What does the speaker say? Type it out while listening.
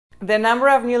The number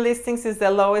of new listings is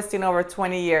the lowest in over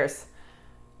 20 years.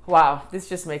 Wow, this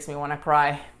just makes me want to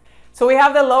cry. So we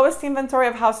have the lowest inventory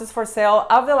of houses for sale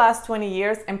of the last 20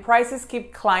 years, and prices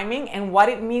keep climbing, and what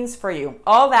it means for you.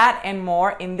 All that and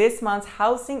more in this month's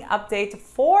housing update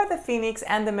for the Phoenix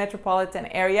and the metropolitan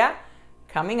area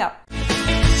coming up.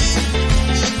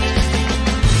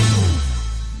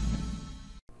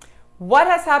 What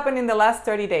has happened in the last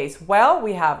 30 days? Well,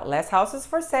 we have less houses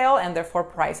for sale and therefore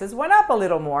prices went up a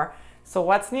little more. So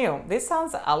what's new? This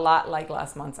sounds a lot like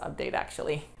last month's update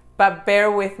actually, but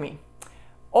bear with me.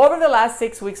 Over the last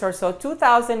 6 weeks or so,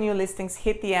 2,000 new listings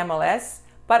hit the MLS,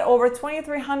 but over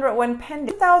 2,300 went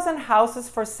pending. 2,000 houses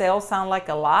for sale sound like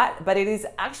a lot, but it is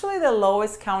actually the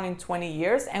lowest count in 20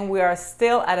 years and we are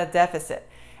still at a deficit.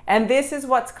 And this is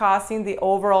what's causing the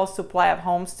overall supply of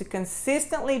homes to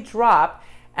consistently drop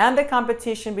and the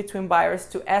competition between buyers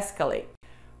to escalate.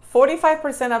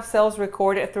 45% of sales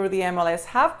recorded through the MLS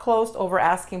have closed over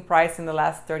asking price in the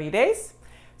last 30 days.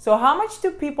 So how much do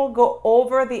people go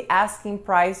over the asking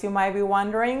price, you might be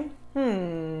wondering?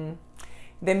 The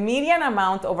median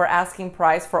amount over asking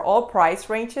price for all price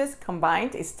ranges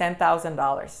combined is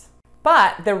 $10,000.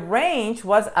 But the range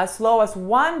was as low as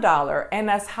 $1 and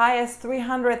as high as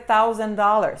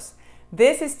 $300,000.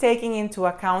 This is taking into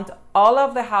account all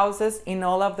of the houses in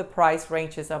all of the price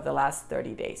ranges of the last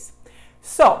 30 days.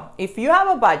 So if you have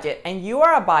a budget and you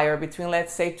are a buyer between,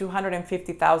 let's say,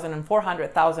 $250,000 and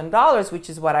 $400,000, which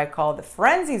is what I call the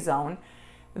frenzy zone,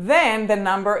 then the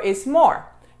number is more.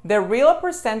 The real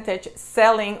percentage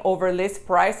selling over list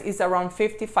price is around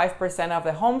 55% of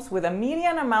the homes with a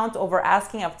median amount over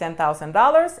asking of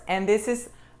 $10,000, and this is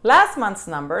last month's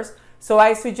numbers. So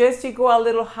I suggest you go a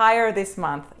little higher this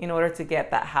month in order to get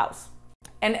that house.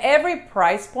 And every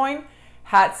price point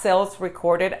had sales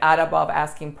recorded at above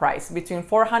asking price. Between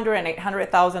 $400,000 and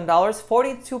 $800,000,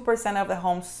 42% of the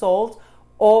homes sold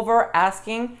over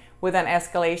asking with an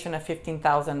escalation of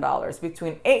 $15,000.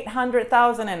 Between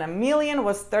 $800,000 and $1 million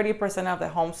was 30% of the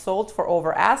homes sold for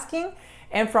over asking.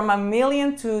 And from $1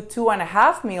 million to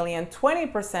 $2.5 million,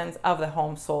 20% of the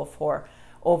homes sold for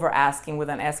over asking with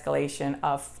an escalation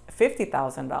of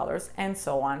 $50,000 and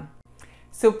so on.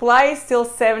 Supply is still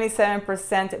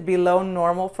 77% below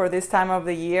normal for this time of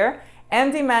the year,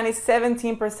 and demand is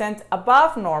 17%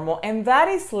 above normal, and that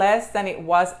is less than it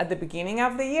was at the beginning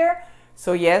of the year.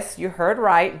 So yes, you heard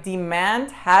right,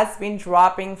 demand has been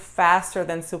dropping faster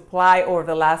than supply over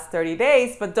the last 30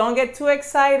 days, but don't get too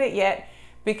excited yet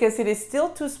because it is still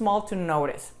too small to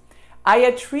notice. I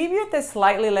attribute the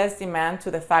slightly less demand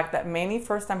to the fact that many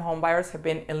first-time homebuyers have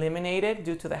been eliminated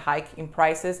due to the hike in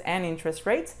prices and interest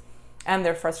rates and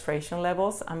their frustration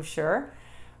levels, I'm sure.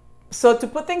 So to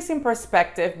put things in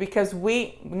perspective, because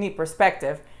we need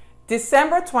perspective,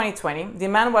 December 2020,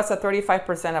 demand was at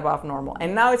 35% above normal,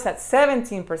 and now it's at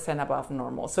 17% above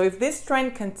normal. So if this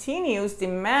trend continues,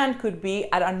 demand could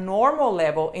be at a normal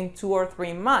level in 2 or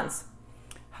 3 months.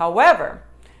 However,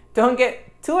 don't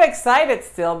get too excited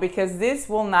still, because this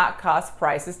will not cause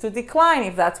prices to decline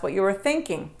if that's what you were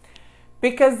thinking.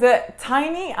 Because the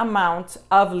tiny amount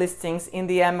of listings in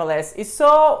the MLS is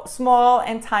so small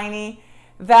and tiny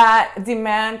that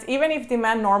demand, even if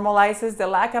demand normalizes, the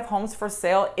lack of homes for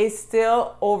sale is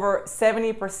still over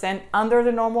 70% under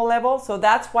the normal level. So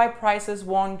that's why prices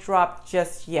won't drop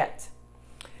just yet.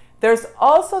 There's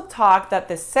also talk that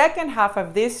the second half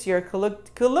of this year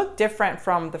could look different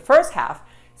from the first half,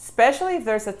 especially if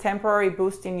there's a temporary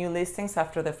boost in new listings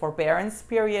after the forbearance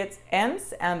period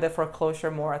ends and the foreclosure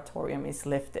moratorium is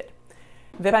lifted.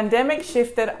 The pandemic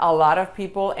shifted a lot of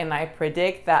people, and I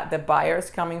predict that the buyers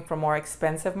coming from more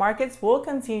expensive markets will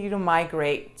continue to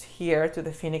migrate here to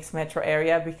the Phoenix metro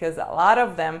area because to a lot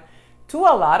of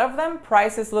them,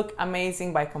 prices look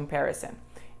amazing by comparison.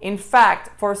 In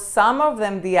fact, for some of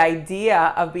them, the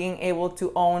idea of being able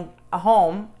to own a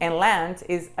home and land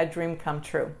is a dream come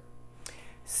true.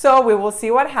 So we will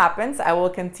see what happens. I will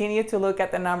continue to look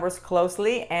at the numbers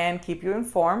closely and keep you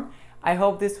informed. I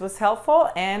hope this was helpful,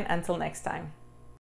 and until next time.